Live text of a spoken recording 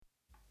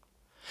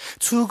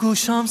تو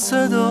گوشم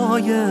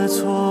صدای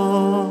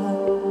تو،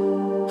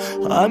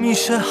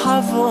 همیشه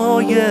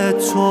هوای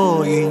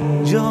تو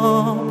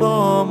اینجا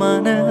با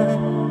منه.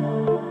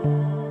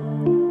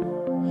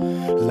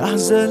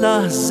 لحظه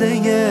لحظه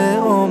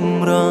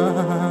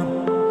عمرم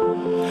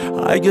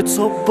اگه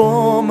تو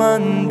با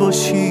من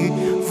باشی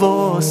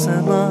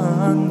واسه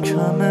من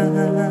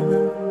کمه.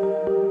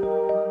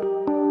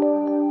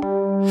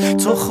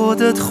 تو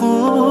خودت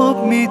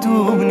خوب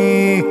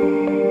میدونی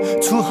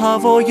تو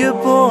هوای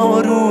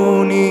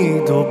بارونی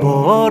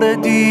دوباره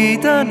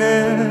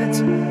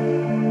دیدنت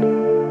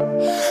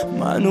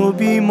منو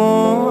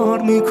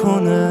بیمار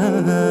میکنه،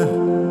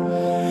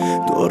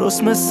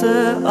 درست مثل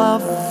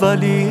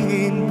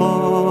اولین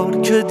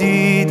بار که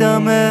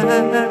دیدمت.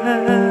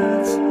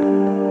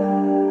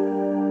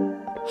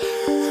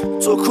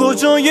 تو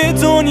کجای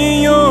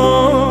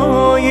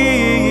دنیایی؟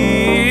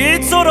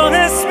 تو را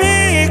حس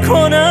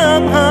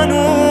میکنم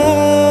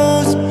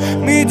هنوز،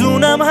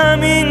 میدونم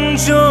همین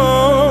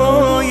جایی.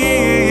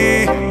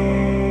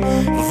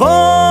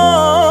 وای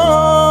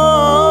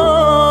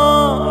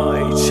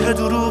چه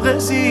دروغ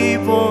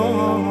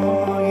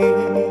زیبایی.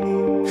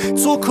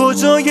 تو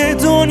کجای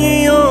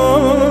دنیایی؟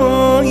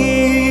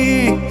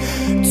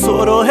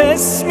 تو را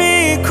حس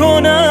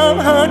میکنم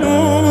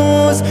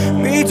هنوز،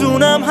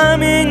 میدونم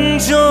همین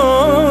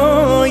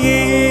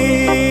جایی.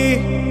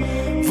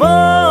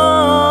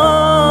 وای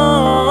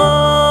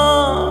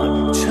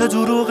چه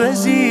دروغ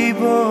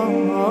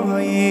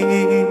زیبایی.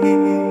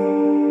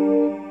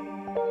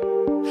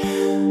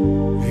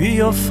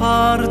 بیا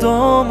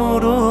فردامو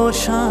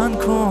روشن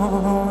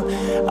کن،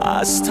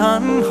 از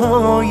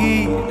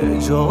تنهایی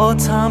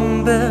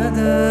نجاتم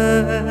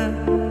بده.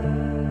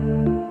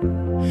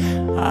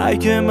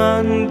 اگه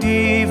من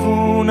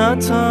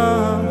دیوونتم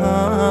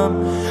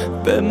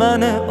به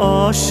من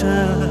عاشق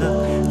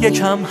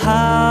یکم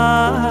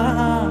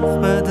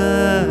حق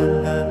بده.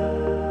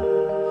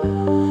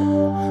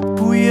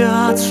 بوی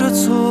عطر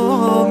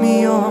تو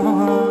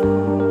میاد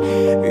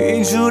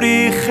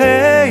اینجوری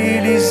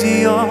خیلی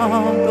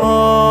زیاد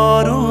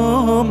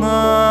آرومم.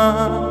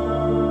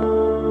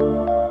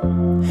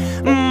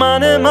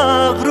 من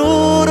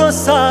مغرور و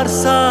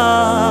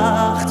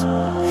سرسخت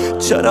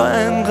چرا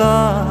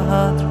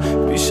انقدر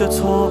پیش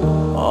تو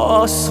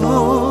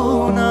آسونم؟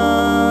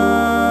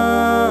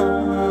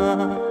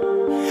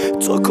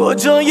 تو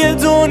کجای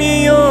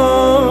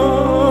دنیایی؟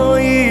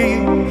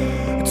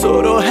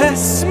 تو رو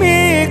حس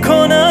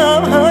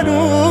میکنم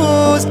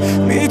هنوز،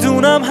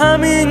 میدونم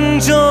همین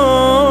جا